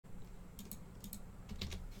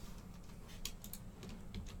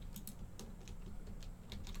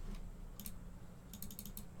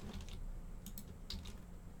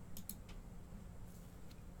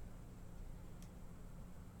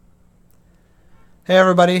Hey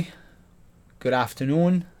everybody, good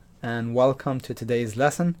afternoon and welcome to today's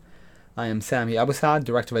lesson. I am Sami Abusaad,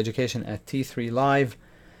 Director of Education at T3 Live.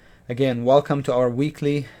 Again, welcome to our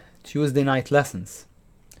weekly Tuesday night lessons.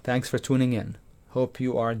 Thanks for tuning in. Hope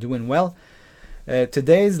you are doing well.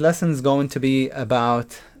 Today's lesson is going to be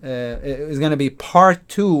about, part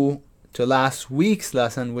 2 to last week's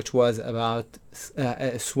lesson, which was about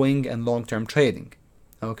swing and long-term trading.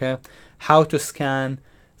 Okay, how to scan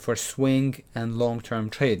for swing and long-term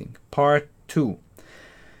trading, part 2.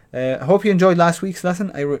 Hope you enjoyed last week's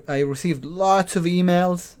lesson. I received lots of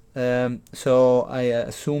emails, so I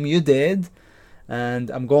assume you did, and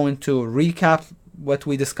I'm going to recap what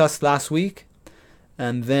we discussed last week,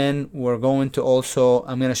 and then I'm going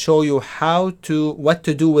to show you what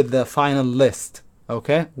to do with the final list.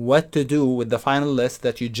 Okay, what to do with the final list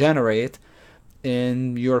that you generate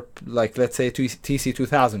in your, let's say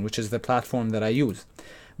TC2000, which is the platform that I use.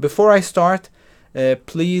 Before I start,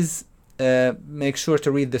 please make sure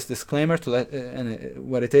to read this disclaimer.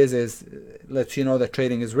 What it is lets you know that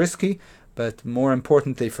trading is risky, but more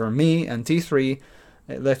importantly for me and T3,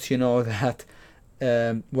 it lets you know that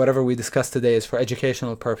whatever we discuss today is for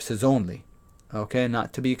educational purposes only. Okay,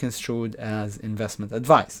 not to be construed as investment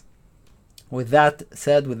advice. With that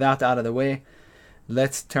said, with that out of the way,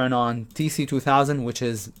 let's turn on TC2000, which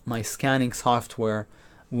is my scanning software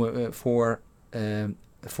for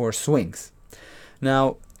swings.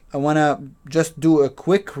 Now, I want to just do a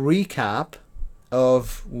quick recap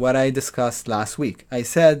of what I discussed last week. I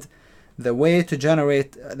said the way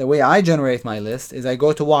I generate my list is I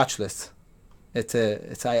go to watch lists. It's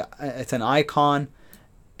an icon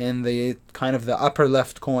in the kind of the upper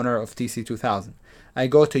left corner of TC2000. I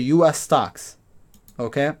go to US stocks,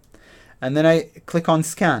 okay, and then I click on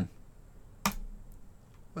scan,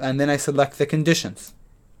 and then I select the conditions.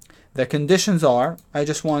 The conditions are, I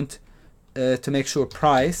just want to make sure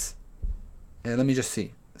price, let me just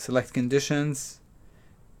see, select conditions,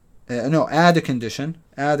 add a condition,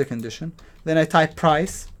 then I type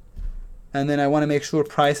price, and then I want to make sure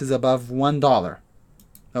price is above $1,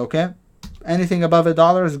 okay? Anything above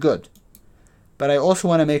 $1 is good, but I also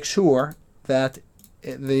want to make sure that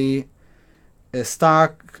the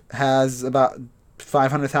stock has about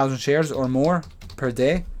 500,000 shares or more per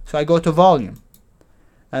day, so I go to volume.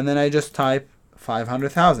 And then I just type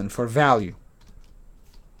 500,000 for value.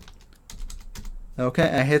 Okay,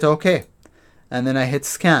 I hit OK. And then I hit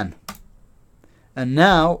scan. And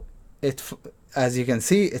now, as you can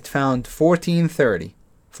see, it found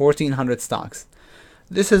 1,400 stocks.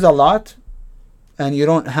 This is a lot, and you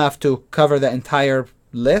don't have to cover the entire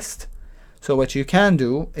list. So what you can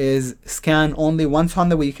do is scan only once on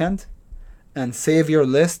the weekend and save your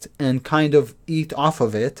list and kind of eat off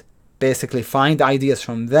of it. Basically find ideas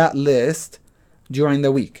from that list during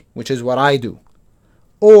the week, which is what I do.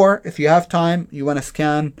 Or if you have time, you want to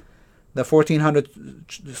scan the 1,400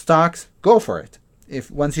 stocks, go for it.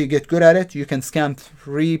 Once you get good at it, you can scan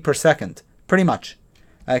 3 per second, pretty much.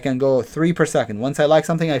 I can go 3 per second. Once I like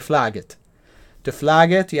something, I flag it. To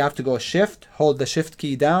flag it, you have to go shift, hold the shift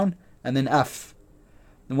key down, and then F.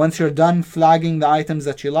 And once you're done flagging the items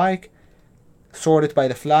that you like, sort it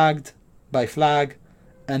by flag,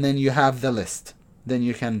 and then you have the list. Then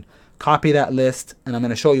you can copy that list, and I'm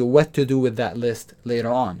going to show you what to do with that list later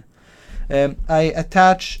on. I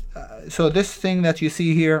attach, so this thing that you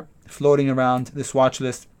see here floating around, this watch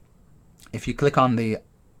list, if you click on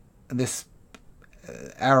this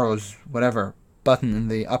arrows, whatever, button in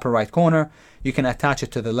the upper right corner, you can attach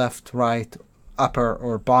it to the left, right, upper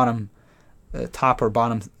or bottom, top or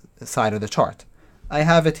bottom side of the chart. I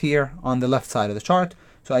have it here on the left side of the chart,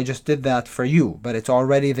 so I just did that for you, but it's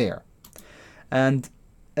already there. And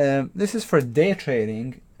this is for day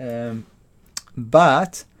trading,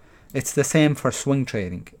 but it's the same for swing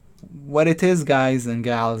trading. What it is, guys and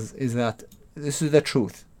gals, is that this is the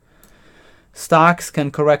truth. Stocks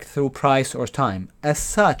can correct through price or time. As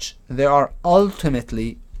such, there are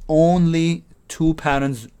ultimately only 2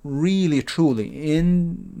 patterns, really, truly.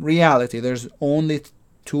 In reality, there's only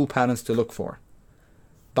 2 patterns to look for.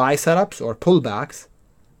 Buy setups or pullbacks,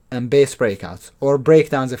 and base breakouts, or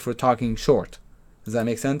breakdowns if we're talking short. Does that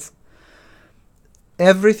make sense?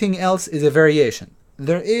 Everything else is a variation.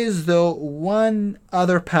 There is, though, one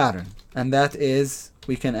other pattern, and that is,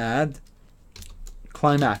 we can add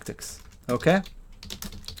climactics, okay?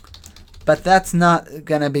 But that's not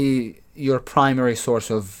going to be your primary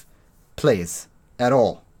source of plays at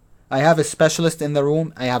all. I have a specialist in the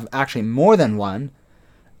room. I have actually more than one.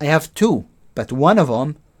 I have 2, but one of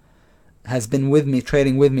them has been with me,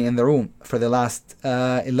 trading with me in the room for the last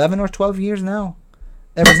 11 or 12 years now.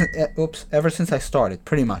 Ever since I started,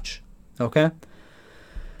 pretty much. Okay?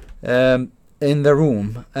 in the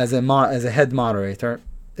room as a head moderator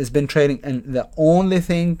has been trading, and the only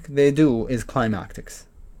thing they do is climactics.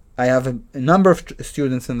 I have a number of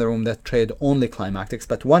students in the room that trade only climactics,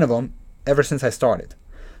 but one of them ever since I started.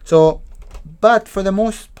 So, but for the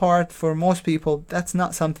most part, for most people, that's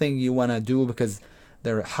not something you want to do because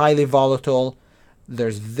they're highly volatile.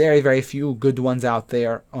 There's very, very few good ones out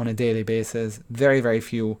there on a daily basis. Very, very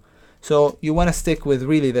few. So you want to stick with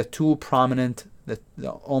really the two prominent,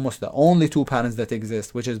 almost the only two patterns that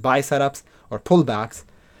exist, which is buy setups or pullbacks,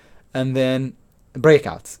 and then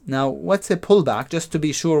breakouts. Now, what's a pullback? Just to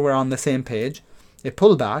be sure we're on the same page. A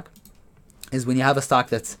pullback is when you have a stock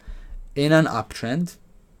that's in an uptrend,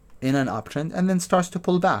 and then starts to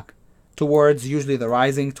pull back towards usually the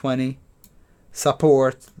rising 20,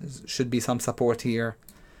 support, should be some support here,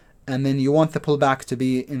 and then you want the pullback to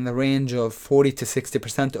be in the range of 40 to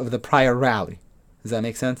 60% of the prior rally. Does that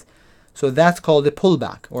make sense? So that's called a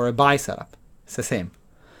pullback or a buy setup. It's the same.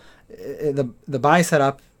 The buy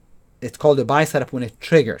setup, it's called a buy setup when it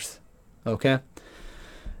triggers. Okay?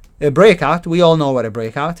 A breakout, we all know what a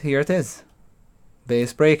breakout, here it is.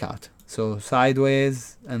 Base breakout. So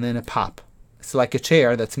sideways and then a pop. It's like a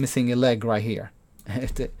chair that's missing a leg right here.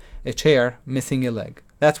 A chair missing a leg.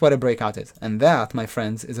 That's what a breakout is. And that, my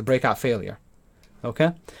friends, is a breakout failure.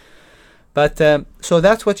 Okay? But so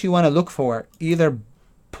that's what you want to look for. Either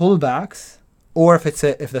pullbacks, or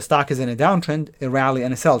if the stock is in a downtrend, a rally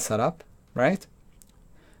and a sell setup, right?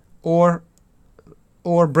 Or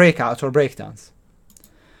breakouts or breakdowns.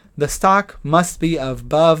 The stock must be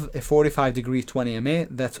above a 45-degree 20 MA.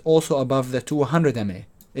 That's also above the 200 MA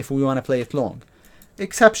if we want to play it long.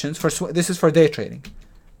 Exceptions for this is for day trading.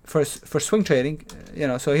 For swing trading,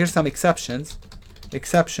 so here's some exceptions.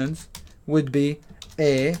 Exceptions would be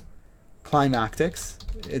A, climactics.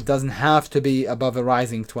 It doesn't have to be above a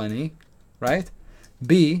rising 20, right?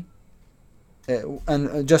 B,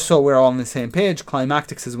 and just so we're all on the same page,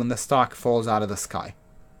 climactics is when the stock falls out of the sky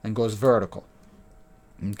and goes vertical.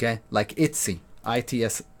 Okay, like ITCI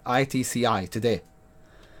today.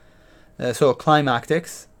 So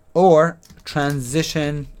climactics or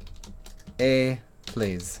transition A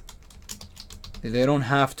plays. They don't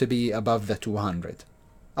have to be above the 200.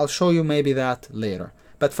 I'll show you maybe that later.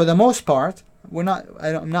 But for the most part,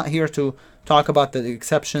 I'm not here to talk about the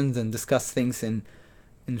exceptions and discuss things in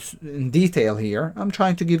detail here. I'm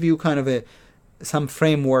trying to give you kind of some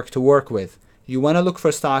framework to work with. You want to look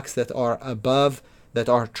for stocks that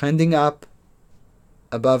are trending up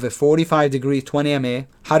above a 45-degree 20 MA.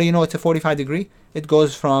 How do you know it's a 45-degree? It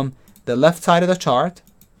goes from the left side of the chart,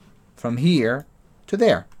 from here to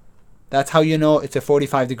there. That's how you know it's a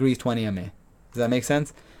 45-degree 20 MA. Does that make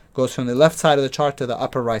sense? Goes from the left side of the chart to the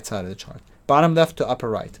upper right side of the chart. Bottom left to upper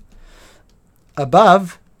right.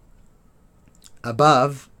 Above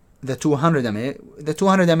the 200 MA, the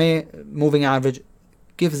 200 MA moving average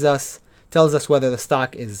tells us whether the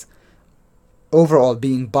stock is overall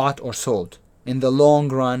being bought or sold. In the long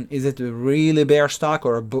run, is it a really bear stock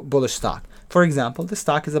or a bullish stock? For example, the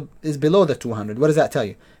stock is below the 200. What does that tell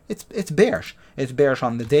you? It's bearish. It's bearish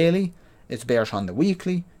on the daily. It's bearish on the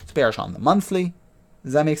weekly. It's bearish on the monthly.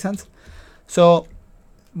 Does that make sense? So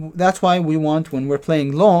that's why we want, when we're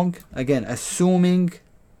playing long, again, assuming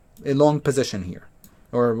a long position here,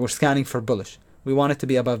 or we're scanning for bullish, we want it to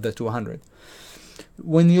be above the 200.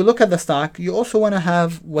 When you look at the stock, you also want to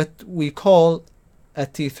have what we call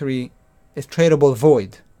at T3 a tradable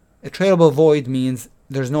void. A tradable void means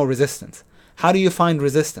there's no resistance. How do you find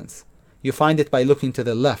resistance? You find it by looking to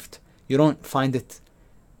the left. You don't find it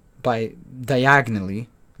by diagonally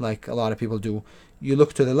like a lot of people do. You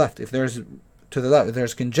look to the left. If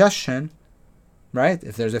there's congestion, right?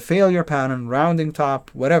 If there's a failure pattern, rounding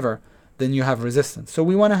top, whatever, then you have resistance. So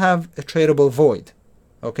we want to have a tradable void,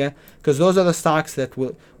 okay? Because those are the stocks that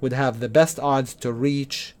would have the best odds to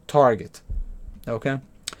reach target, okay?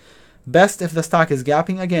 Best if the stock is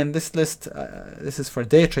gapping. Again, this list, this is for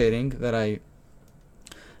day trading that I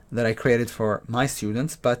created for my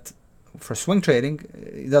students, but for swing trading,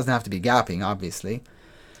 it doesn't have to be gapping, obviously.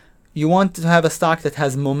 You want to have a stock that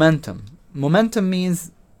has momentum. Momentum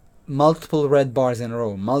means multiple red bars in a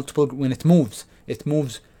row. When it moves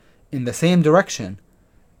in the same direction,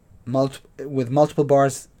 with multiple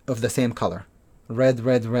bars of the same color. Red,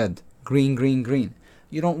 red, red. Green, green, green.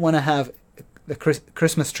 You don't want to have the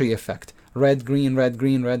Christmas tree effect. Red, green, red,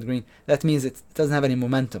 green, red, green. That means it doesn't have any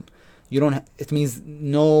momentum. It means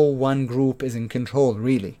no one group is in control,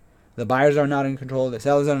 really. The buyers are not in control. The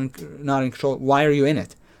sellers are not in control. Why are you in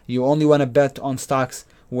it? You only want to bet on stocks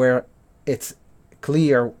where it's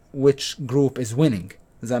clear which group is winning.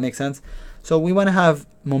 Does that make sense? So we want to have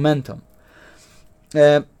momentum.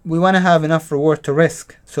 we want to have enough reward to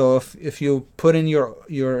risk. So if you put in your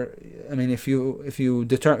I mean, if you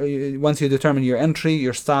once you determine your entry,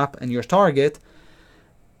 your stop, and your target,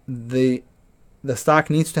 the stock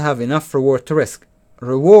needs to have enough reward to risk.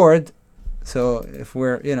 Reward, so if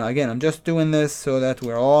we're, again, I'm just doing this so that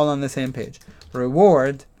we're all on the same page.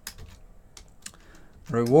 Reward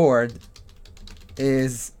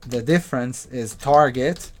is the difference, is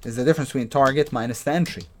the difference between target minus the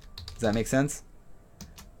entry. Does that make sense?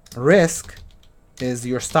 Risk is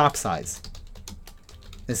your stop size.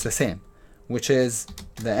 It's the same, which is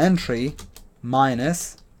the entry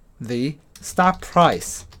minus the stop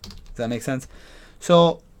price. Does that make sense?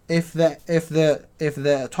 So if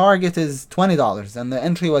the target is $20 and the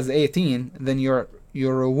entry was 18, then your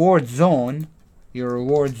reward zone or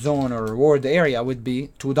reward area would be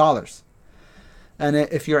 $2. And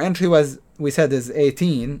if your entry was, we said, is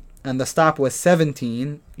 18 and the stop was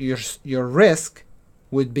 17, your risk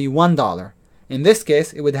would be $1. In this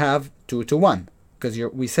case, it would have 2 to 1, because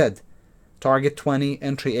we said target 20,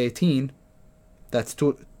 entry 18. That's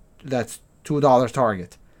 $2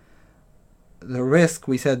 target. The risk,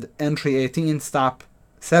 we said entry 18, stop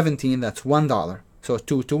 17. That's $1. So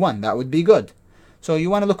 2 to 1. That would be good. So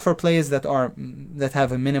you want to look for plays that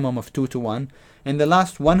have a minimum of 2 to 1. In the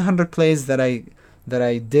last 100 plays that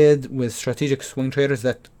I did with strategic swing traders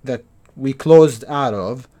that we closed out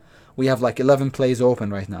of, we have like 11 plays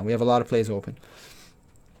open right now. We have a lot of plays open.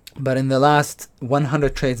 But in the last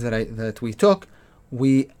 100 trades that we took,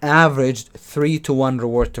 we averaged 3 to 1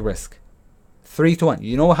 reward to risk. 3 to 1.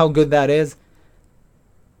 You know how good that is?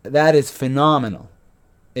 That is phenomenal.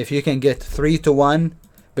 If you can get 3 to 1,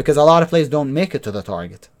 because a lot of plays don't make it to the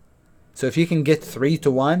target. So if you can get 3 to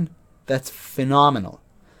 1, that's phenomenal.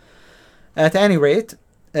 At any rate,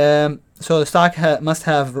 so the stock must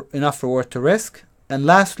have enough reward to risk. And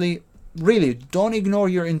lastly, really, don't ignore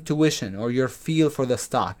your intuition or your feel for the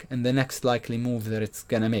stock and the next likely move that it's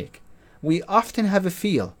going to make. We often have a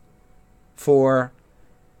feel for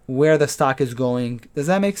where the stock is going. Does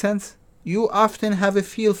that make sense? You often have a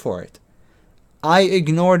feel for it. I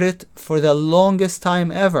ignored it for the longest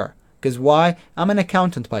time ever. Because why? I'm an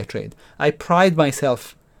accountant by trade. I pride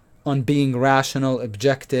myself on being rational,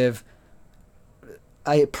 objective.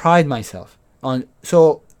 I pride myself on...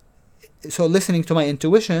 So listening to my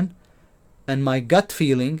intuition and my gut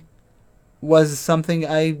feeling was something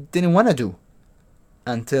I didn't want to do.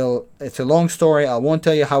 Until, it's a long story. I won't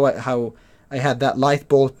tell you how I had that light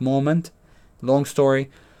bulb moment. Long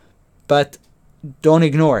story. But don't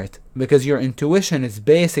ignore it, because your intuition is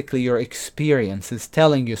basically your experience is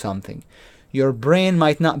telling you something. Your brain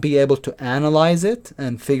might not be able to analyze it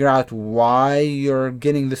and figure out why you're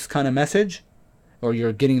getting this kind of message or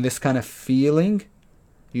you're getting this kind of feeling.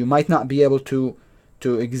 You might not be able to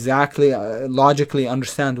exactly logically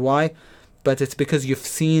understand why, but it's because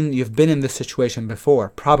you've been in this situation before.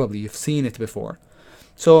 Probably you've seen it before.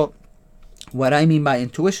 So what I mean by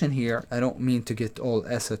intuition here, I don't mean to get all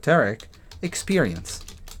esoteric. Experience,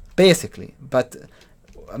 basically. But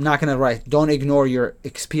I'm not going to write, don't ignore your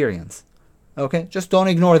experience. Okay? Just don't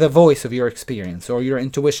ignore the voice of your experience or your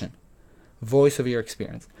intuition. Voice of your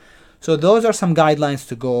experience. So those are some guidelines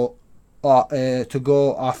to go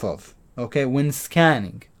off of. Okay? When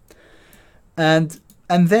scanning. And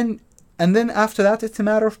then after that, it's a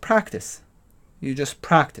matter of practice. You just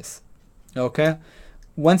practice. Okay?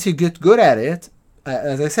 Once you get good at it,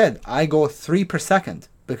 as I said, I go 3 per second.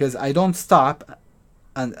 Because I don't stop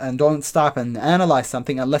and don't stop and analyze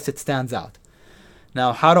something unless it stands out.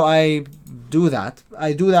 Now, how do I do that?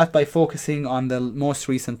 I do that by focusing on the most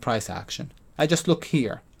recent price action. I just look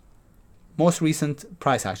here. Most recent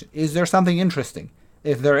price action. Is there something interesting?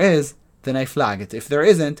 If there is, then I flag it. If there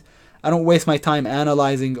isn't, I don't waste my time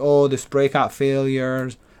analyzing, this breakout failure,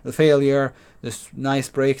 this nice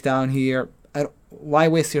breakdown here. Why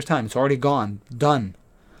waste your time? It's already gone. Done.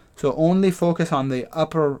 So only focus on the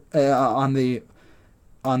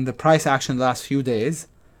on the price action the last few days,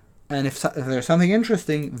 and if there's something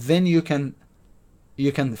interesting, then you can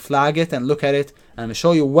flag it and look at it, and I'll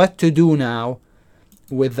show you what to do now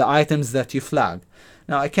with the items that you flagged.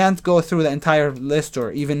 Now I can't go through the entire list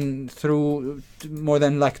or even through more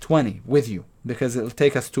than like 20 with you because it'll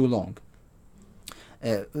take us too long.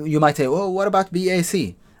 You might say, what about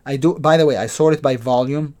BAC? I do. By the way, I sort it by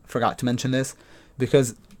volume. Forgot to mention this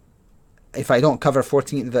because if I don't cover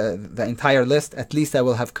the entire list, at least I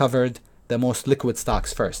will have covered the most liquid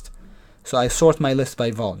stocks first. So I sort my list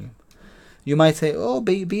by volume. You might say,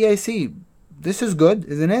 BAC, this is good,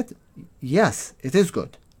 isn't it? Yes, it is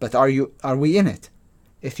good. But are we in it?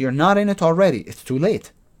 If you're not in it already, it's too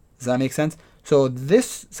late. Does that make sense? So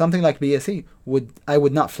this, something like BSE, I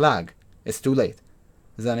would not flag. It's too late.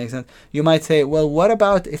 Does that make sense? You might say, well, what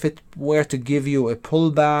about if it were to give you a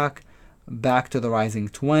pullback back to the rising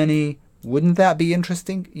 20? Wouldn't that be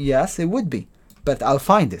interesting? Yes, it would be. But I'll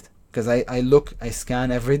find it because I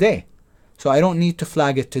scan every day. So I don't need to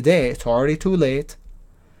flag it today. It's already too late.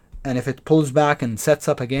 And if it pulls back and sets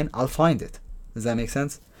up again, I'll find it. Does that make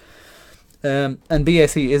sense? And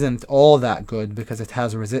BSE isn't all that good because it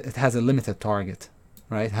has a limited target,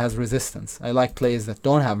 right? It has resistance. I like plays that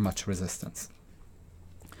don't have much resistance.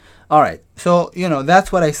 All right, so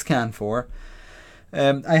that's what I scan for.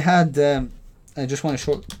 I just want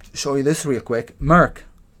to show you this real quick. Merck,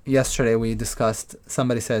 yesterday we discussed.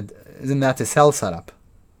 Somebody said, "Isn't that a sell setup?"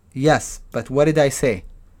 Yes, but what did I say?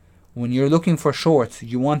 When you're looking for shorts,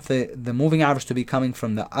 you want the moving average to be coming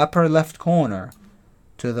from the upper left corner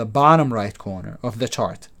to the bottom right corner of the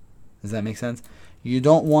chart. Does that make sense? You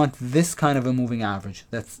don't want this kind of a moving average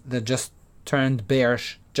that just turned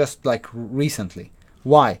bearish just like recently.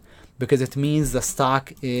 Why? Because it means the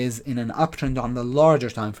stock is in an uptrend on the larger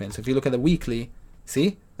time frame. So if you look at the weekly,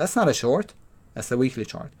 see, that's not a short. That's the weekly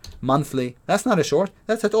chart. Monthly, that's not a short.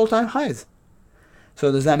 That's at all-time highs.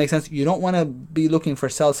 So does that make sense? You don't want to be looking for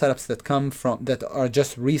sell setups that are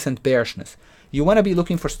just recent bearishness. You want to be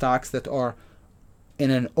looking for stocks that are in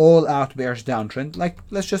an all-out bearish downtrend, like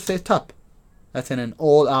let's just say TUP. That's in an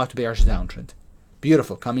all-out bearish downtrend.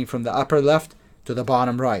 Beautiful, coming from the upper left to the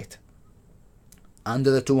bottom right. Under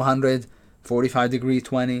the 200, 45-degree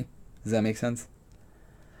 20. Does that make sense?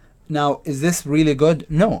 Now, is this really good?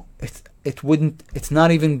 No, it's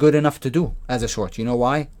not even good enough to do as a short. You know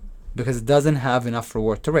why? Because it doesn't have enough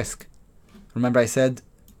reward to risk. Remember I said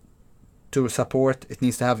to support, it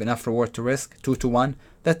needs to have enough reward to risk, 2 to 1.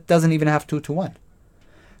 That doesn't even have 2 to 1.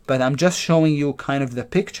 But I'm just showing you kind of the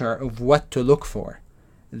picture of what to look for.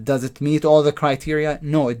 Does it meet all the criteria?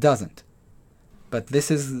 No, it doesn't. But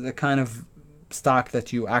this is the kind of stock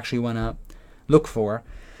that you actually want to look for.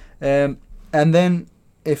 And then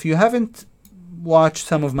if you haven't watched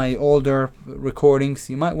some of my older recordings,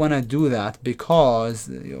 you might want to do that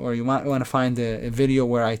or you might want to find a video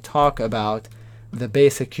where I talk about the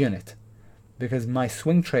basic unit. Because my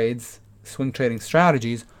swing trading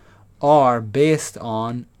strategies are based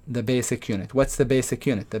on the basic unit. What's the basic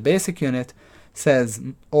unit? The basic unit says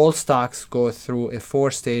all stocks go through a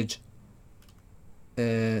 4-stage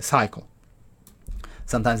cycle.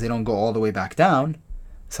 Sometimes they don't go all the way back down.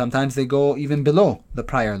 Sometimes they go even below the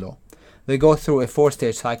prior low. They go through a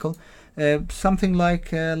 4-stage cycle. Something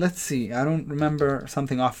like, let's see, I don't remember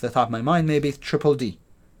something off the top of my mind, maybe triple D.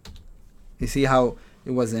 You see how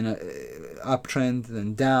it was in a uptrend,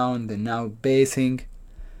 then down, then now basing.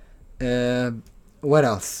 What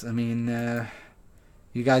else? I mean,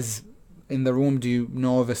 you guys in the room, do you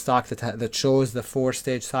know of a stock that shows the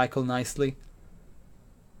 4-stage cycle nicely?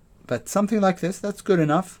 But something like this, that's good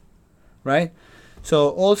enough, right? So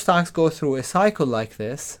all stocks go through a cycle like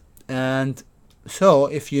this, and so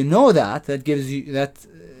if you know that gives you that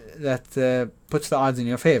puts the odds in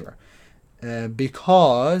your favor,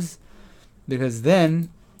 because then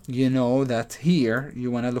you know that here you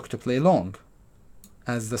want to look to play long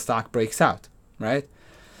as the stock breaks out, right?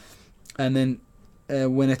 And then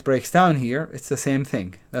when it breaks down here, it's the same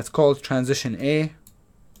thing. That's called transition A.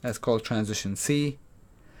 That's called transition C.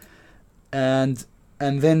 And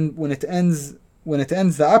then when it ends the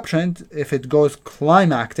uptrend, if it goes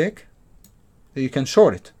climactic, you can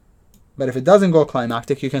short it. But if it doesn't go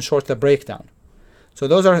climactic, you can short the breakdown. So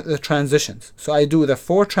those are the transitions. So I do the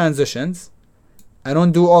 4 transitions. I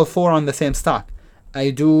don't do all 4 on the same stock. I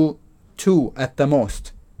do 2 at the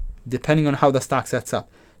most, depending on how the stock sets up.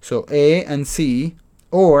 So A and C,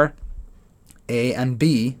 or A and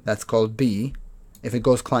B, that's called B, if it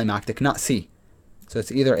goes climactic, not C. So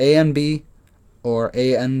it's either A and B or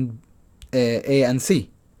A and C.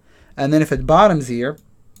 And then if it bottoms here,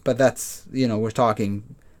 but that's, we're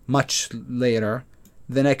talking much later,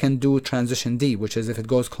 then I can do transition D, which is if it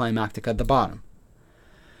goes climactic at the bottom.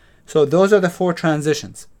 So those are the 4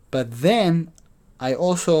 transitions. But then I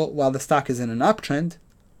also, while the stock is in an uptrend,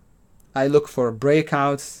 I look for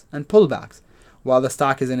breakouts and pullbacks. While the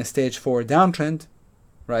stock is in a stage 4 downtrend,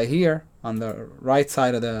 right here on the right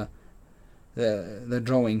side of the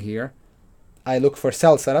drawing here, I look for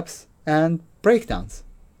sell setups and breakdowns.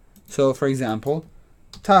 So for example,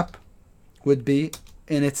 TUP would be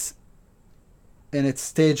in its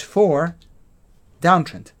stage 4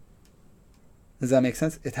 downtrend. Does that make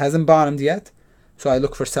sense? It hasn't bottomed yet, so I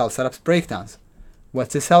look for sell setups, breakdowns.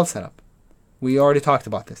 What's a sell setup? We already talked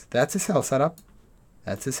about this. That's a sell setup.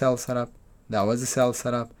 That's a sell setup. That was a sell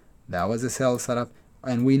setup. That was a sell setup.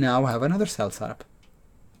 and we now have another sell setup.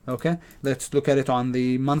 Okay, let's look at it on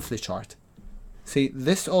the monthly chart. See,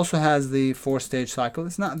 this also has the 4-stage cycle.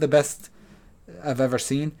 It's not the best I've ever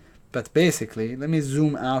seen, but basically, let me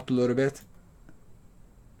zoom out a little bit.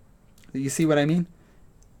 You see what I mean?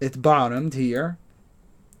 It bottomed here,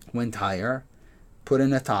 went higher, put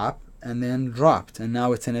in a top, and then dropped, and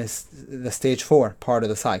now it's in the stage 4 part of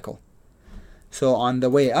the cycle. So on the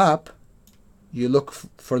way up, you look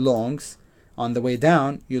for longs. On the way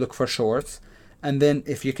down, you look for shorts. And then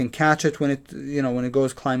if you can catch it when it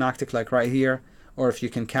goes climactic, like right here, or if you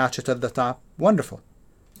can catch it at the top, wonderful.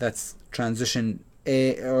 That's transition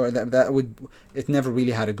A, or it never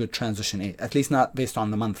really had a good transition A, at least not based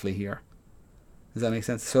on the monthly here. Does that make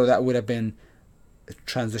sense? So that would have been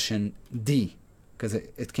transition D, because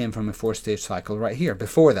it came from a 4-stage cycle right here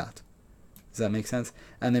before that. Does that make sense?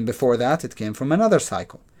 And then before that, it came from another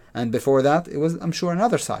cycle. And before that, it was, I'm sure,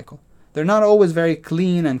 another cycle. They're not always very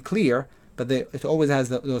clean and clear, but it always has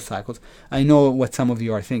those cycles. I know what some of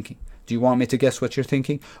you are thinking. Do you want me to guess what you're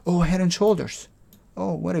thinking? Oh, Head and Shoulders.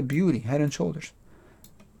 Oh, what a beauty, Head and Shoulders.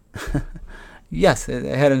 Yes,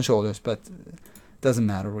 Head and Shoulders, but it doesn't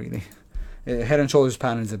matter really. Head and Shoulders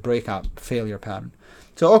pattern is a breakout failure pattern.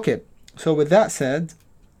 So, okay. So with that said,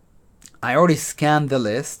 I already scanned the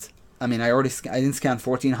list. I mean, I didn't scan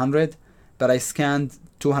 1400, but I scanned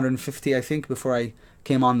 250, I think, before I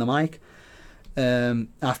came on the mic,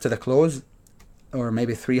 after the close, or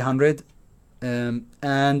maybe 300. And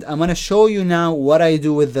I'm going to show you now what I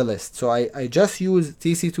do with the list. So I just use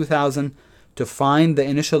TC2000 to find the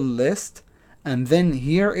initial list, and then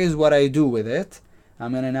here is what I do with it.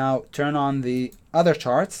 I'm going to now turn on the other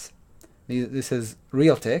charts. This is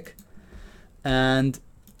Realtek, and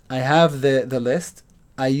I have the list.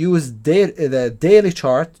 I use the daily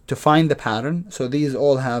chart to find the pattern. So these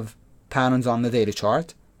all have patterns on the daily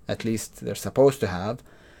chart, at least they're supposed to have.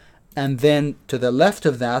 And then to the left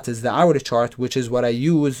of that is the hourly chart, which is what I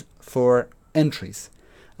use for entries.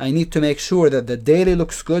 I need to make sure that the daily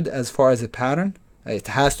looks good as far as a pattern. It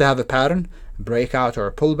has to have a pattern, breakout or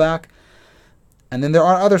a pullback. And then there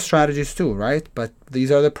are other strategies too, right? But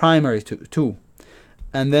these are the primary two.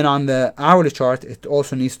 And then on the hourly chart, it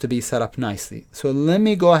also needs to be set up nicely. So let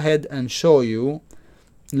me go ahead and show you.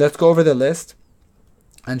 Let's go over the list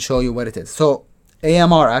and show you what it is. So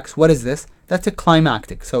AMRX, what is this? That's a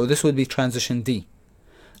climactic. So this would be transition D.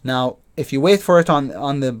 Now, if you wait for it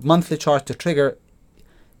on the monthly chart to trigger,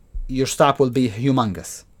 your stop will be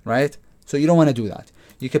humongous, right? So you don't want to do that.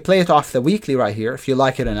 You could play it off the weekly right here if you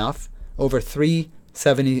like it enough, over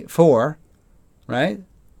 374, right?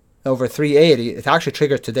 Over 380, it actually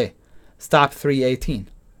triggered today. Stop 318,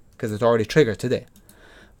 because it already triggered today.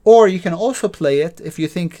 Or you can also play it if you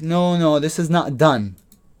think, no, this is not done.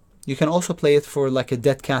 You can also play it for like a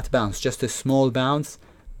dead cat bounce, just a small bounce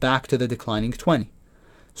back to the declining 20.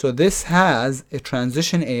 So this has a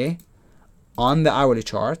transition A on the hourly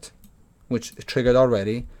chart, which it triggered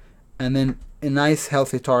already, and then a nice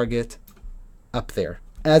healthy target up there.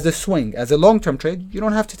 As a swing, as a long-term trade, you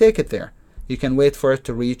don't have to take it there. You can wait for it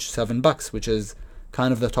to reach $7, which is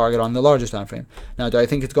kind of the target on the largest time frame. Now, do I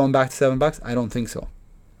think it's going back to $7? I don't think so.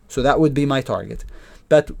 So that would be my target.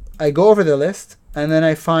 But I go over the list, and then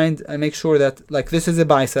I make sure that, like, this is a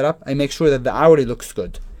buy setup. I make sure that the hourly looks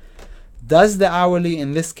good. Does the hourly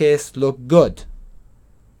in this case look good?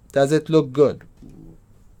 Does it look good?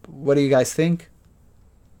 What do you guys think?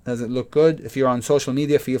 Does it look good? If you're on social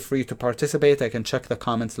media, feel free to participate. I can check the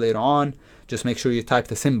comments later on. Just make sure you type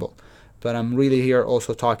the symbol. But I'm really here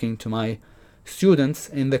also talking to my students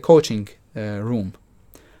in the coaching room.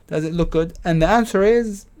 Does it look good? And the answer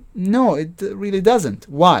is no, it really doesn't.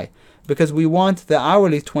 Why? Because we want the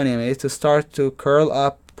hourly 20 MA to start to curl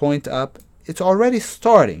up, point up. It's already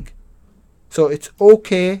starting. So it's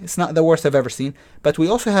okay. It's not the worst I've ever seen. But we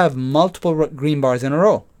also have multiple green bars in a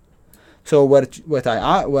row. So what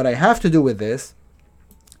I have to do with this,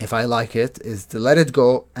 if I like it, is to let it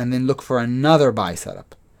go and then look for another buy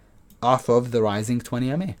setup off of the rising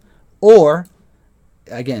 20 MA. Or,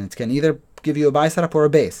 again, it can either give you a buy setup or a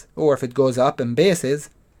base. Or if it goes up and bases,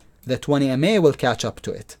 the 20 MA will catch up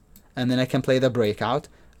to it. And then I can play the breakout,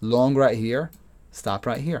 long right here, stop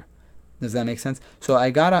right here. Does that make sense? So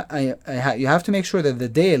you have to make sure that the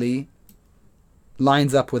daily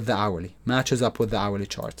lines up with the hourly, matches up with the hourly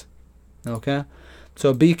chart. Okay?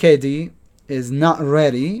 So BKD is not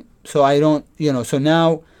ready. So I don't, so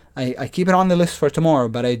now I keep it on the list for tomorrow,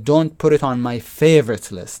 but I don't put it on my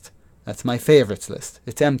favorites list. That's my favorites list.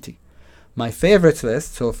 It's empty. My favorites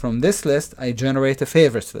list, so from this list, I generate a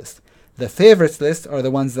favorites list. The favorites list are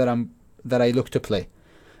the ones that I look to play.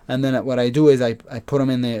 And then what I do is I put them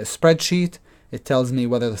in the spreadsheet, It tells me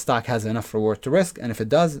whether the stock has enough reward to risk, and if it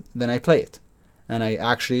does, then I play it. And I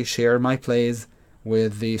actually share my plays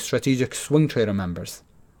with the strategic swing trader members.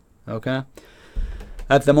 Okay?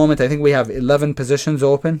 At the moment, I think we have 11 positions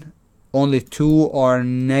open. Only 2 are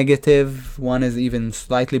negative. 1 is even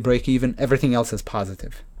slightly break even. Everything else is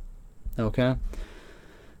positive. Okay?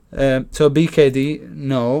 So BKD,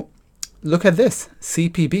 no. Look at this.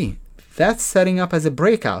 CPB. That's setting up as a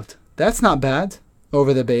breakout. That's not bad.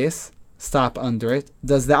 Over the base. Stop under it.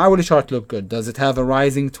 Does the hourly chart look good? Does it have a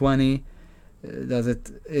rising 20? Does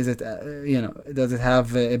it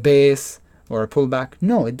have a base or a pullback?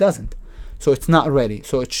 No, it doesn't. So it's not ready.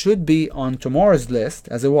 So it should be on tomorrow's list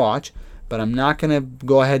as a watch, but I'm not going to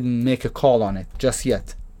go ahead and make a call on it just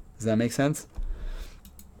yet. Does that make sense?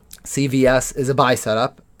 CVS is a buy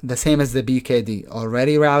setup, the same as the BKD.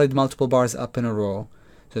 Already rallied multiple bars up in a row,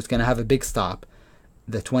 so it's going to have a big stop.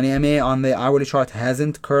 The 20 MA on the hourly chart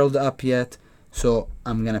hasn't curled up yet, so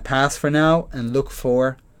I'm going to pass for now and look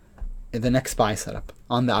for the next buy setup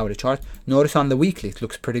on the hourly chart. Notice on the weekly, it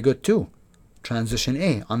looks pretty good too. Transition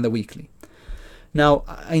A on the weekly. Now,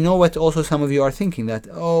 I know what also some of you are thinking, that,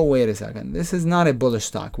 oh, wait a second, this is not a bullish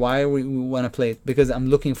stock. Why we want to play it? Because I'm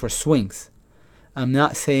looking for swings. I'm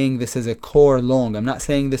not saying this is a core long. I'm not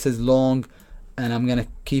saying this is long and I'm going to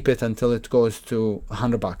keep it until it goes to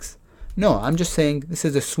 $100. No, I'm just saying this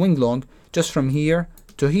is a swing long just from here,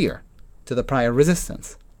 to the prior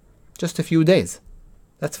resistance. Just a few days.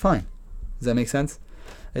 That's fine. Does that make sense?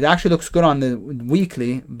 It actually looks good on the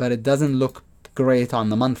weekly, but it doesn't look great on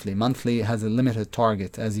the monthly. Monthly has a limited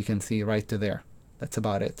target, as you can see right to there. That's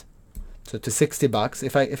about it. So to $60,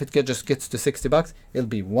 if it just gets to $60, it'll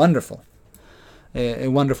be wonderful. A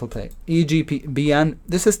wonderful play. EGBN,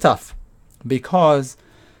 this is tough because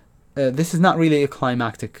this is not really a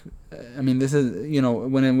climactic. I mean, this is,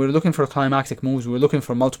 when we're looking for climactic moves, we're looking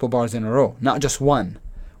for multiple bars in a row, not just one.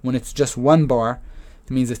 When it's just one bar,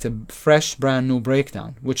 it means it's a fresh, brand new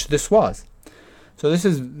breakdown, which this was. So this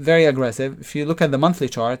is very aggressive. If you look at the monthly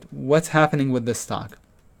chart, what's happening with this stock?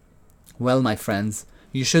 Well, my friends,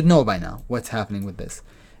 you should know by now what's happening with this.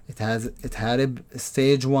 It had a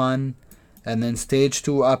stage 1, and then stage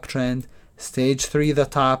 2 uptrend, stage 3 the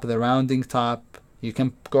top, the rounding top. You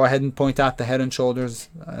can go ahead and point out the head and shoulders,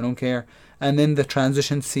 I don't care. And then the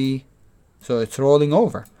transition C, so it's rolling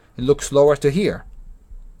over. It looks lower to here.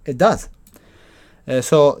 It does.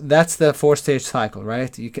 So that's the 4-stage cycle,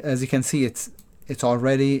 right? As you can see, it's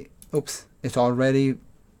already,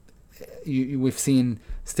 we've seen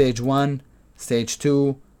stage 1, stage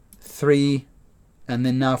 2, 3, and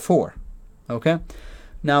then now 4. Okay?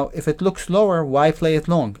 Now, if it looks lower, why play it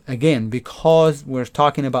long? Again, because we're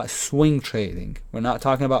talking about swing trading. We're not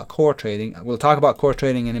talking about core trading. We'll talk about core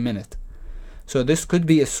trading in a minute. So this could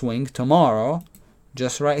be a swing tomorrow,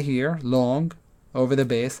 just right here, long, over the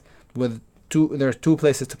base, with there are 2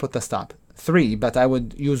 places to put the stop. 3, but I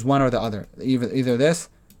would use one or the other, either this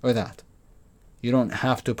or that. You don't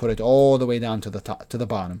have to put it all the way down to the top, to the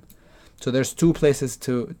bottom. So there's 2 places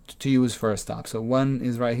to use for a stop. So one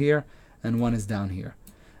is right here, and one is down here.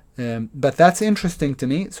 But that's interesting to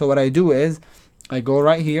me. So what I do is I go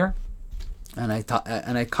right here and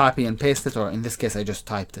I copy and paste it, or in this case I just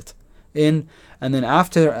typed it in, and then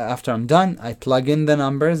after I'm done, I plug in the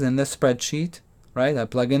numbers in the spreadsheet, right? I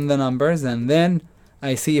plug in the numbers and then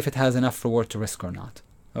I see if it has enough reward to risk or not.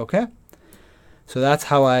 Okay? So that's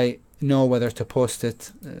how I know whether to post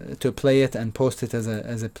it, to play it and post it as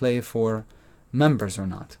a play for members or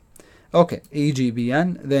not. Okay,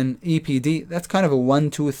 EGBN, then EPD, that's kind of a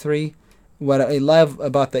 1, 2, 3. What I love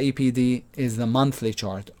about the EPD is the monthly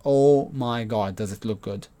chart. Oh my God, does it look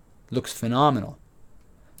good? Looks phenomenal.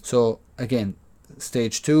 So again,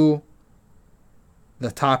 stage 2,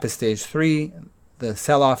 the top is stage 3, the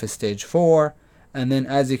sell-off is stage 4, and then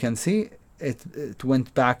as you can see, it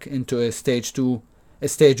went back into a stage 2, a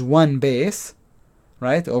stage 1 base,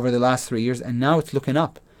 right, over the last 3 years, and now it's looking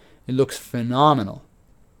up. It looks phenomenal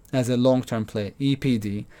as a long-term play,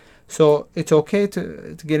 EPD. So it's okay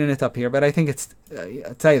to get in it up here, but I think it's,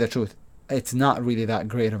 I'll tell you the truth, it's not really that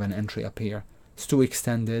great of an entry up here. It's too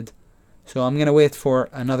extended. So I'm going to wait for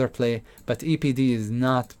another play, but EPD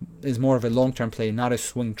is more of a long-term play, not a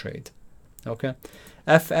swing trade. Okay.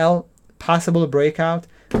 FL, possible breakout.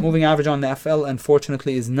 Moving average on the FL,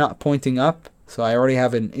 unfortunately, is not pointing up, so I already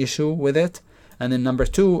have an issue with it. And then number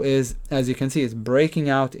 2 is, as you can see, it's breaking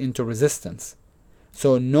out into resistance.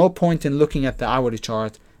 So no point in looking at the hourly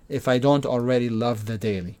chart if I don't already love the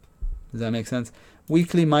daily. Does that make sense?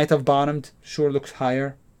 Weekly might have bottomed. Sure looks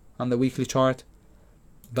higher on the weekly chart,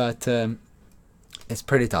 but it's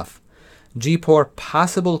pretty tough. GPOR,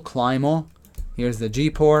 possible Climo. Here's the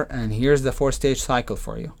G-pore, and here's the 4-stage cycle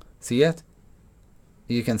for you. See it?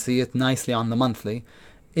 You can see it nicely on the monthly.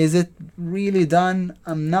 Is it really done?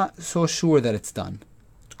 I'm not so sure that it's done.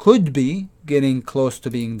 It could be getting close to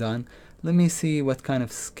being done. Let me see what kind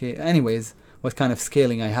of scale, anyways, what kind of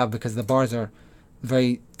scaling I have, because the bars are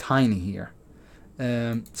very tiny here.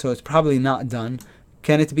 So it's probably not done.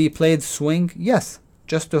 Can it be played swing? Yes,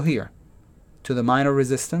 just to here, to the minor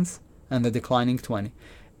resistance and the declining 20.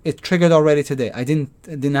 It triggered already today. I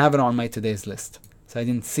didn't have it on my today's list, so I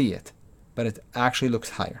didn't see it, but it actually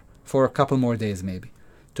looks higher for a couple more days, maybe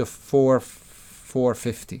to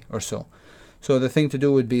 450 or so. So the thing to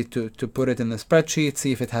do would be to put it in the spreadsheet,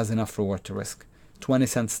 see if it has enough reward to risk.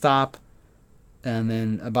 20-cent stop, and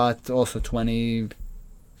then about also 20-30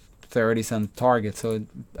 cent target. So it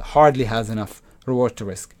hardly has enough reward to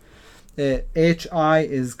risk. HI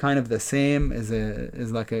is kind of the same, is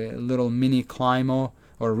like a little mini Climo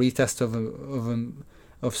or retest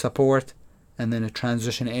of support, and then a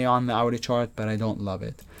transition A on the hourly chart, but I don't love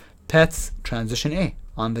it. Pets, transition A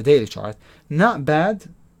on the daily chart, not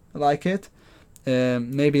bad, I like it.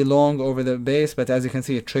 Maybe long over the base, but as you can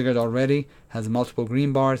see, it triggered already, has multiple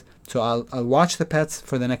green bars. So I'll watch the pets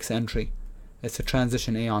for the next entry. It's a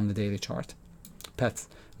transition A on the daily chart. Pets,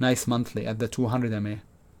 nice monthly at the 200 MA,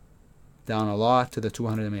 down a lot to the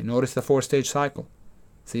 200 MA. Notice the 4-stage cycle.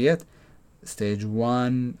 See it? Stage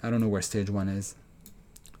 1, I don't know where stage 1 is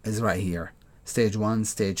right here. Stage 1,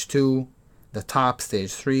 stage 2, the top,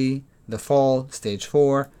 stage 3, the fall, stage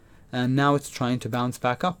 4, and now it's trying to bounce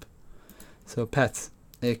back up. So pets,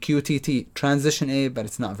 QTT, transition A, but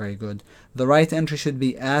it's not very good. The right entry should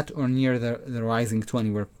be at or near the rising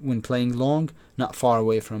 20 when playing long, not far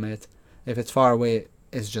away from it. If it's far away,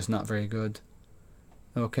 it's just not very good.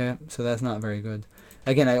 Okay, so that's not very good.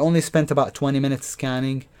 Again, I only spent about 20 minutes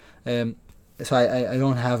scanning, so I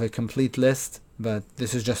don't have a complete list, but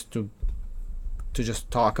this is just to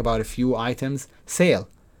just talk about a few items. Sale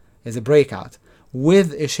is a breakout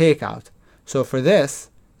with a shakeout. So for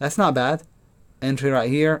this, that's not bad. Entry right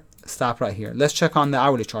here, stop right here. Let's check on the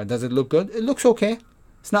hourly chart. Does it look good? It looks okay.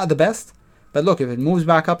 It's not the best, but look, if it moves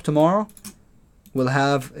back up tomorrow, we'll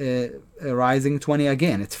have a rising 20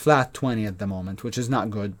 again. It's flat 20 at the moment, which is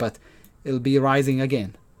not good, but it'll be rising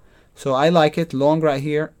again. So I like it. Long right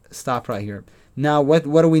here, stop right here. Now what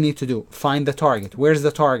do we need to do? Find the target. Where's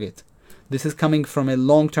the target? This is coming from a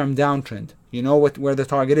long-term downtrend. You know where the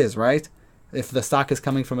target is, right? If the stock is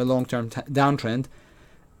coming from a long-term downtrend,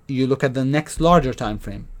 you look at the next larger time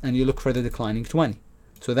frame and you look for the declining 20.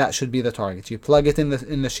 So that should be the target. You plug it in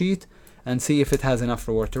the sheet and see if it has enough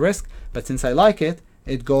reward to risk. But since I like it,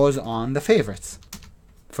 it goes on the favorites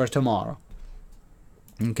for tomorrow.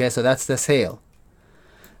 Okay, so that's the sale.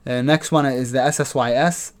 Next one is the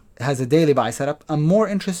SSYS. It has a daily buy setup. I'm more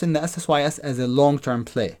interested in the SSYS as a long-term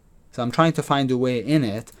play. So I'm trying to find a way in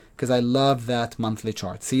it because I love that monthly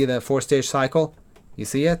chart. See the 4-stage cycle? You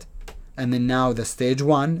see it? And then now the stage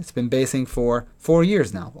 1, it's been basing for 4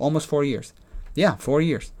 years now, almost 4 years. Yeah, 4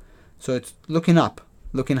 years. So it's looking up,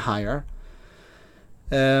 looking higher.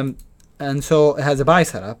 And so it has a buy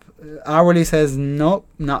setup. Hourly says, nope,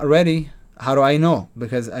 not ready. How do I know?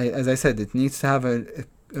 Because as I said, it needs to have a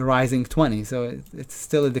rising 20. So it's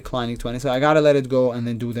still a declining 20. So I got to let it go and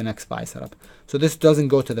then do the next buy setup. So this doesn't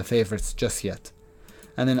go to the favorites just yet.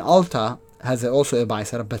 And then Alta has also a buy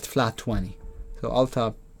setup, but flat 20. So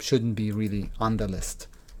Alta shouldn't be really on the list.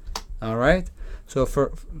 All right. So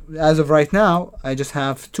as of right now, I just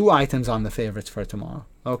have 2 items on the favorites for tomorrow.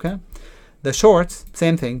 Okay. The shorts,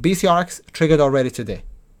 same thing. BCRX triggered already today.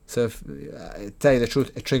 So if I tell you the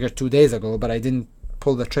truth, it triggered 2 days ago, but I didn't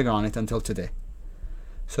pull the trigger on it until today.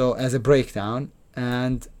 So as a breakdown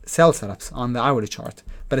and sell setups on the hourly chart,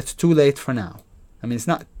 but it's too late for now. I mean, it's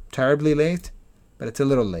not terribly late, but it's a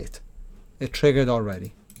little late. It triggered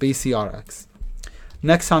already. BCRX.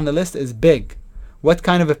 Next on the list is big. What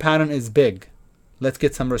kind of a pattern is big? Let's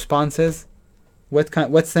get some responses.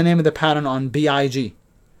 What's the name of the pattern on BIG?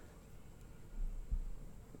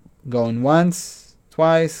 Going once,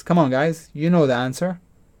 twice. Come on, guys. You know the answer.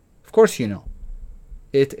 Of course you know.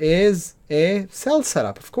 It is a sell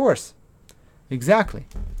setup, of course. Exactly.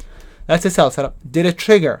 That's a sell setup. Did it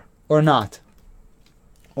trigger or not?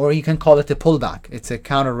 Or you can call it a pullback. It's a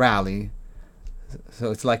counter rally.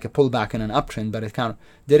 So it's like a pullback in an uptrend, but it counter.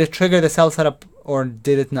 Did it trigger the sell setup or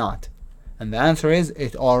did it not? And the answer is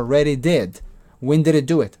it already did. When did it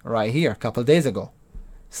do it? Right here, a couple days ago.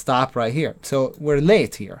 Stop right here. So we're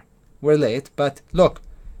late here. We're late, but look,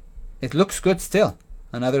 it looks good still.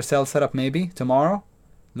 Another sell setup maybe tomorrow.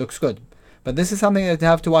 Looks good. But this is something that you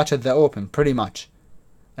have to watch at the open, pretty much.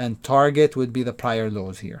 And target would be the prior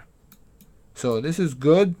lows here. So this is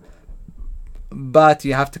good, but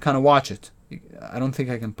you have to kind of watch it. I don't think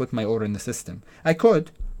I can put my order in the system. I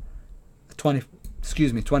could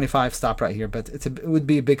 25 stop right here, but it would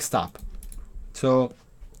be a big stop. So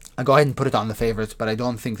I go ahead and put it on the favorites, but I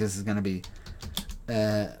don't think this is going to be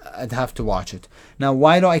I'd have to watch it. Now,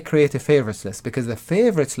 why do I create a favorites list? Because the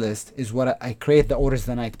favorites list is what I create the orders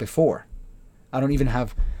the night before. I don't even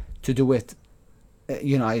have to do it,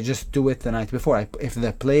 I just do it the night before. If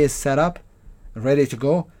the play is set up, ready to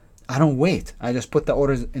go, I don't wait. I just put the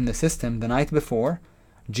orders in the system the night before,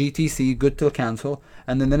 GTC, good till cancel,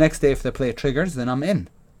 and then the next day if the play triggers, then I'm in.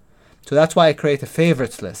 So that's why I create a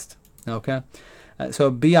favorites list, okay?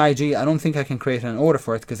 So BIG, I don't think I can create an order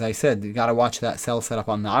for it because I said you got to watch that sell setup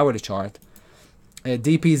on the hourly chart.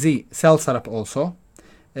 DPZ, sell setup also.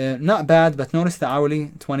 Not bad, but notice the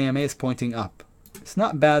hourly 20 MA is pointing up. It's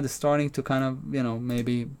not bad. It's starting to kind of,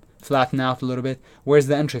 maybe flatten out a little bit. Where's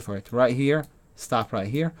the entry for it? Right here. Stop right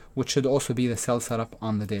here, which should also be the sell setup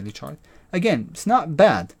on the daily chart. Again, it's not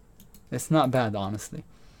bad. It's not bad, honestly.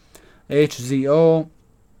 HZO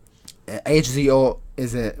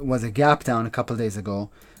was a gap down a couple days ago.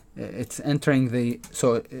 It's entering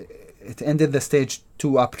it ended the stage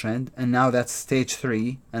 2 uptrend, and now that's stage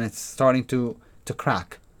 3, and it's starting to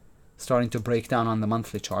crack, starting to break down on the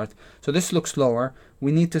monthly chart. So this looks lower.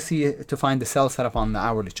 We need to find the sell setup on the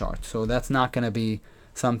hourly chart. So that's not going to be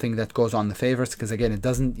something that goes on the favorites because again, it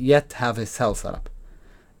doesn't yet have a sell setup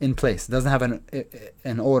in place. It doesn't have an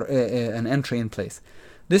entry in place.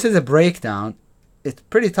 This is a breakdown. It's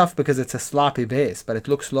pretty tough because it's a sloppy base, but it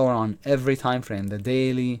looks lower on every time frame. The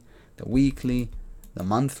daily, the weekly, the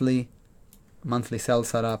monthly sell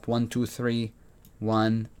setup, 1, 2, 3,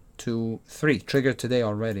 1, 2, 3. Triggered today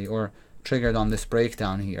already, or triggered on this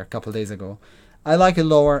breakdown here a couple days ago. I like it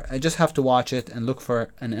lower. I just have to watch it and look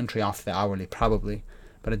for an entry off the hourly, probably.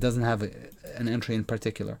 But it doesn't have an entry in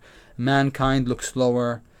particular. Mankind looks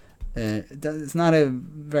lower. It's not a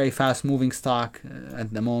very fast moving stock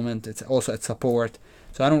at the moment. It's also at support,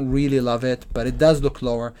 so I don't really love it, but it does look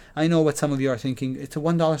lower. I know what some of you are thinking. It's a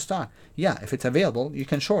 $1 stock. Yeah, if it's available, you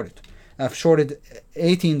can short it. I've shorted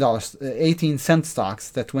 $18 stocks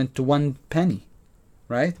that went to 1 penny,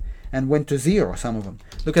 right, and went to zero. Some of them.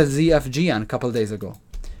 Look at ZFG on a couple of days ago.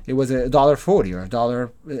 It was $1.40 or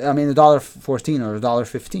 $1.14 or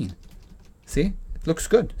 $1.15. See, it looks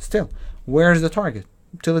good still. Where's the target?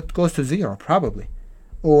 Till it goes to zero, probably,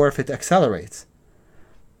 or if it accelerates.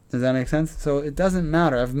 Does that make sense? So it doesn't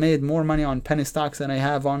matter. I've made more money on penny stocks than I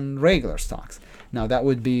have on regular stocks. Now that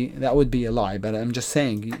would be a lie, but I'm just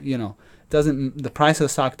saying, the price of the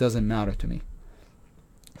stock doesn't matter to me.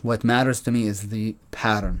 What matters to me is the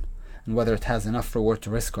pattern and whether it has enough reward to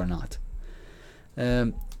risk or not.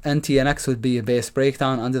 NTNX would be a base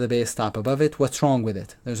breakdown under the base, stop above it. What's wrong with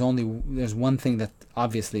it? There's one thing that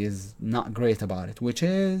obviously is not great about it, which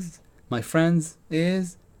is, my friends,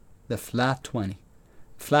 is the flat 20.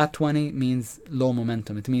 Flat 20 means low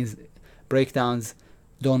momentum. It means breakdowns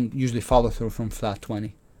don't usually follow through from flat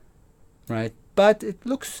 20, right? But it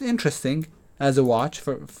looks interesting as a watch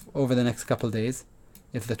for over the next couple of days.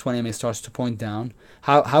 If the 20 MA starts to point down,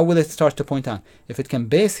 how will it start to point down? If it can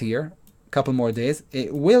base here couple more days,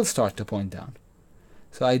 it will start to point down.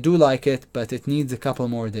 So I do like it, but it needs a couple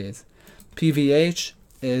more days. PVH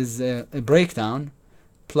is a breakdown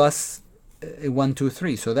plus a 1, 2,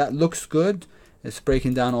 3. So that looks good. It's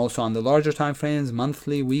breaking down also on the larger time frames,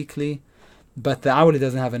 monthly, weekly, but the hourly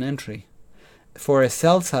doesn't have an entry. For a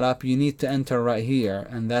sell setup, you need to enter right here,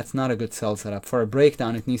 and that's not a good sell setup. For a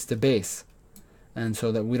breakdown, it needs to base, and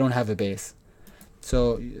so that we don't have a base.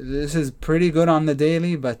 So this is pretty good on the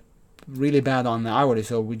daily, but really bad on the hourly,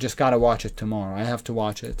 so we just gotta watch it tomorrow. I have to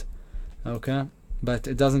watch it, okay? But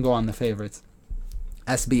it doesn't go on the favorites.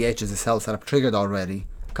 SBH is a sell setup, triggered already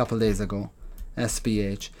a couple days ago.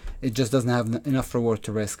 SBH, it just doesn't have enough reward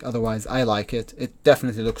to risk. Otherwise, I like it. It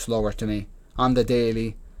definitely looks lower to me on the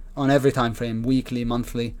daily, on every time frame, weekly,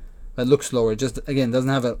 monthly. But it looks lower. Just again, doesn't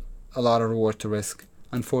have a lot of reward to risk,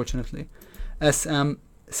 unfortunately. SM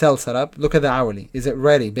sell setup. Look at the hourly. Is it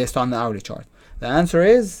ready based on the hourly chart? The answer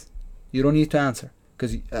is, you don't need to answer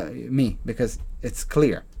because it's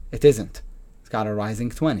clear. It isn't. It's got a rising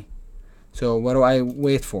 20. So what do I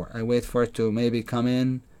wait for? I wait for it to maybe come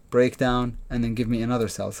in, break down, and then give me another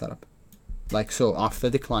sell setup, like so, off the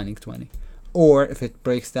declining 20. Or if it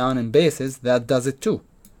breaks down and bases, that does it too.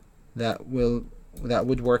 That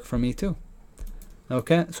would work for me too.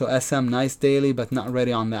 Okay, so SM nice daily, but not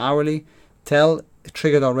ready on the hourly. Tell it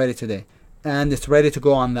triggered already today, and it's ready to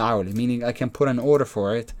go on the hourly, meaning I can put an order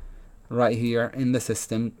for it right here in the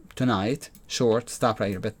system tonight, short, stop right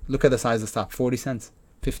here. But look at the size of stop, 40 cents,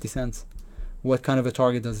 50 cents. What kind of a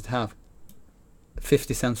target does it have?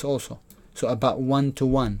 50 cents also. So about 1 to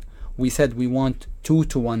 1. We said we want 2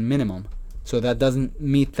 to 1 minimum. So that doesn't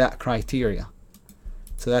meet that criteria.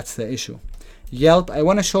 So that's the issue. Yelp, I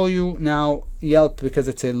want to show you now Yelp because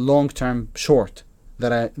it's a long-term short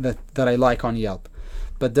that I like on Yelp.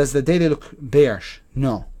 But does the daily look bearish?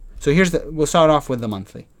 No. So we'll start off with the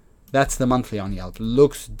monthly. That's the monthly on Yelp.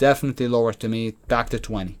 Looks definitely lower to me, back to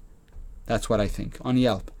 20. That's what I think on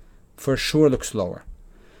Yelp. For sure looks lower.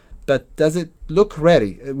 But does it look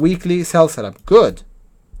ready? Weekly sell setup, good.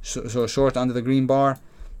 So short under the green bar.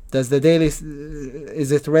 Does the daily,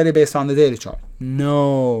 is it ready based on the daily chart?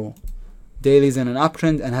 No. Daily's in an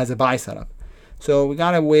uptrend and has a buy setup. So we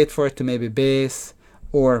gotta wait for it to maybe base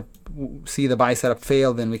or see the buy setup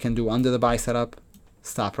fail, then we can do under the buy setup,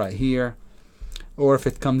 stop right here. Or if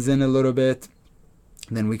it comes in a little bit,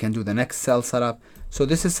 then we can do the next sell setup. So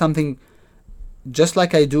this is something, just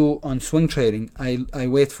like I do on swing trading, I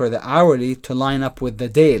wait for the hourly to line up with the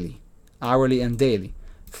daily, hourly and daily.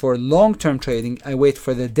 For long-term trading, I wait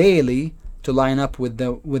for the daily to line up with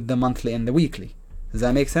the monthly and the weekly. Does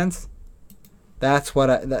that make sense? That's why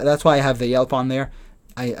I have the Yelp on there.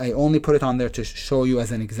 I only put it on there to show you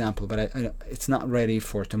as an example, but it's not ready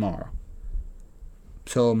for tomorrow.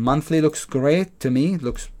 So monthly looks great to me,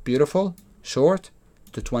 looks beautiful, short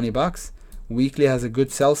to 20 bucks. Weekly has a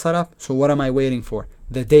good sell setup. So what am I waiting for?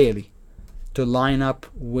 The daily to line up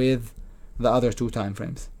with the other 2 time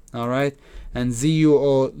frames. All right. And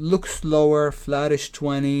ZUO looks lower, flattish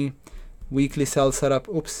 20, weekly sell setup.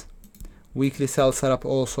 Oops. Weekly sell setup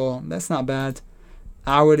also. That's not bad.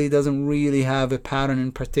 Hourly doesn't really have a pattern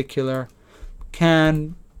in particular.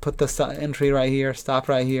 Can put the entry right here, stop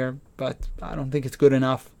right here, but I don't think it's good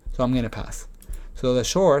enough, so I'm going to pass. So the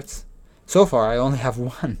shorts, so far I only have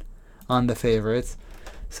 1 on the favorites.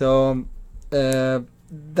 So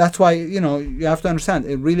that's why, you have to understand,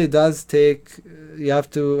 it really does take, you have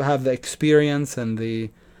to have the experience and the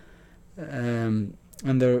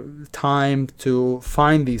time to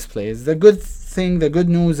find these plays. The good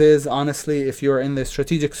news is, honestly, if you're in the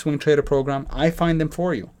strategic swing trader program, I find them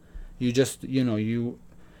for you. You just,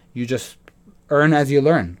 you just earn as you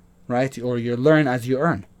learn, right? Or you learn as you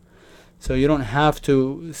earn. So you don't have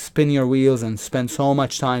to spin your wheels and spend so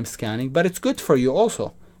much time scanning, but it's good for you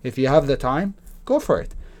also. If you have the time, go for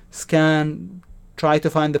it. Scan, try to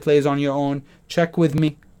find the plays on your own, check with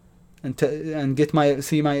me, and get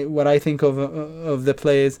what I think of the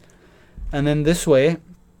plays, and then this way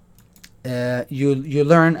you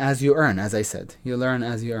learn as you earn. As I said, you learn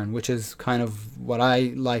as you earn, which is kind of what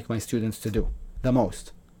I like my students to do the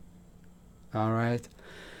most. All right.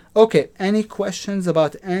 Okay, any questions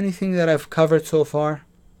about anything that I've covered so far?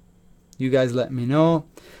 You guys let me know.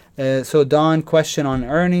 So Don, question on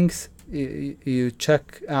earnings. You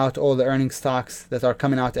check out all the earning stocks that are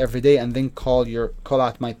coming out every day and then call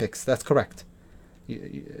out my picks. That's correct.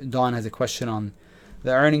 Don has a question on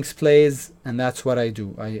the earnings plays, and that's what I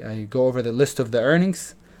do. I go over the list of the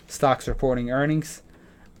earnings, stocks reporting earnings,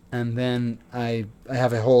 and then I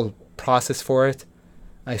have a whole process for it.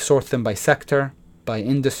 I sort them by sector, by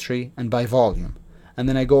industry, and by volume. And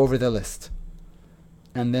then I go over the list.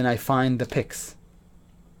 And then I find the picks.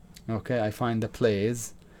 Okay, I find the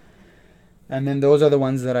plays. And then those are the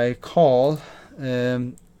ones that I call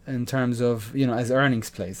in terms of, as earnings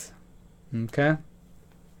plays. Okay.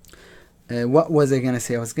 What was I going to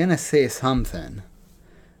say? I was going to say something.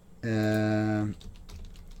 I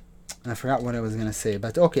forgot what I was going to say.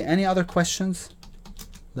 But okay, any other questions?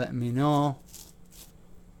 Let me know.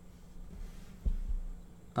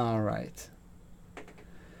 All right.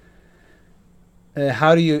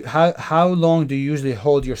 How long do you usually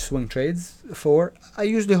hold your swing trades for? I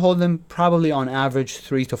usually hold them probably on average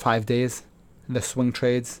 3 to 5 days, the swing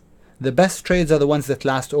trades. The best trades are the ones that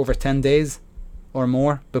last over 10 days or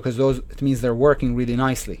more, because it means they're working really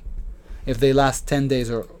nicely. If they last 10 days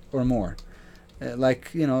or more.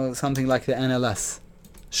 Something like the NLS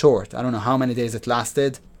short. I don't know how many days it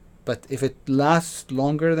lasted, but if it lasts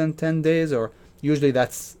longer than 10 days, or usually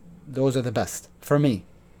those are the best for me.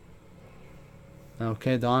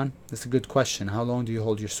 Okay, Don, that's a good question. How long do you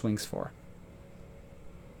hold your swings for?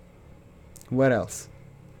 What else?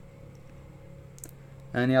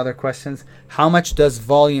 Any other questions? How much does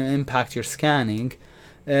volume impact your scanning?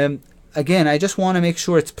 Again, I just want to make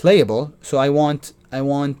sure it's playable. So I want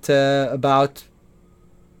about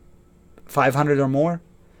 500 or more.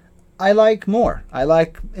 I like more. I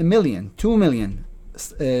like 1 million, 2 million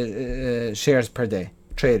shares per day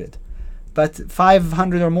traded. But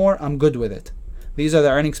 500 or more, I'm good with it. These are the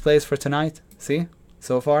earnings plays for tonight. See,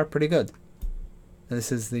 so far pretty good.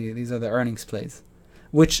 These are the earnings plays,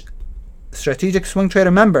 which Strategic Swing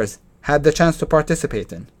Trader members had the chance to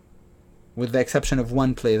participate in, with the exception of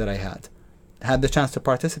one play that I had the chance to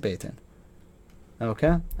participate in.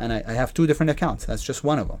 Okay, and I have 2 different accounts. That's just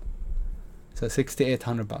one of them. So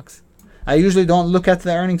 $6,800. I usually don't look at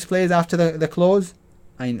the earnings plays after the close.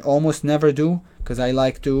 I almost never do, because I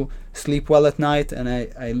like to sleep well at night, and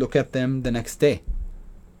I look at them the next day.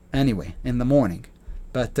 Anyway, in the morning.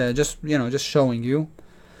 But just showing you.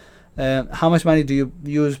 How much money do you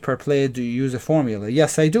use per play? Do you use a formula?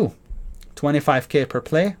 Yes, I do. 25K per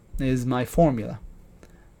play is my formula.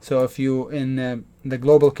 So if you, in the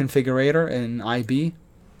global configurator in IB,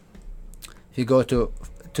 if you go to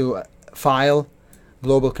File,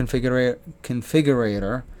 Global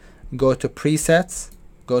Configurator, go to Presets,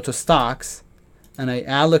 go to Stocks, and I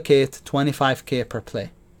allocate 25K per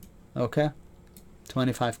play. Okay?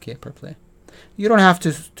 25K per play. You don't have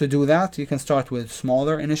to do that. You can start with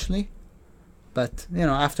smaller initially, but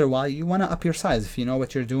after a while you want to up your size. If you know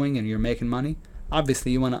what you're doing and you're making money,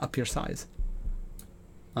 obviously you want to up your size.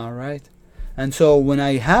 All right, and so when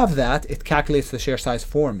I have that, it calculates the share size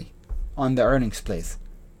for me on the earnings plays.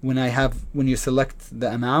 When you select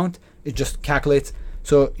the amount, it just calculates,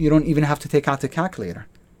 so you don't even have to take out the calculator.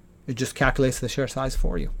 It just calculates the share size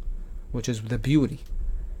for you, which is the beauty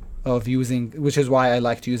of using, which is why I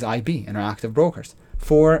like to use IB, Interactive Brokers,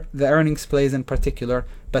 for the earnings plays in particular,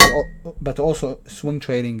 but also swing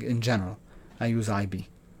trading in general. I use IB.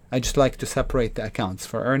 I just like to separate the accounts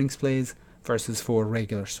for earnings plays versus for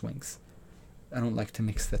regular swings. I don't like to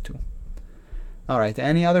mix the two. All right,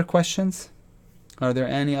 any other questions? Are there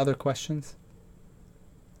any other questions?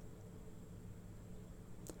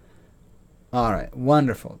 All right,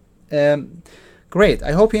 wonderful. Great.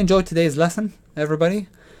 I hope you enjoyed today's lesson, everybody.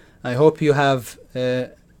 I hope you have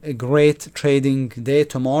a great trading day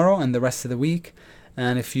tomorrow and the rest of the week.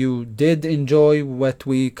 And if you did enjoy what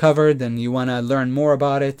we covered and you want to learn more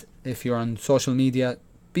about it, if you're on social media,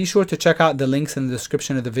 be sure to check out the links in the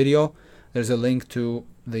description of the video. There's a link to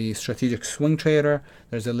the Strategic Swing Trader.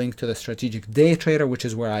 There's a link to the Strategic Day Trader, which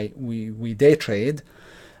is where we day trade.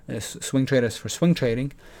 Swing Traders for swing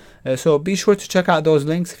trading. So be sure to check out those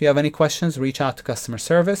links. If you have any questions, reach out to customer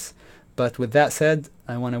service. But with that said,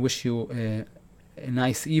 I want to wish you a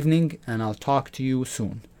nice evening, and I'll talk to you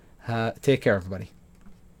soon. Take care, everybody.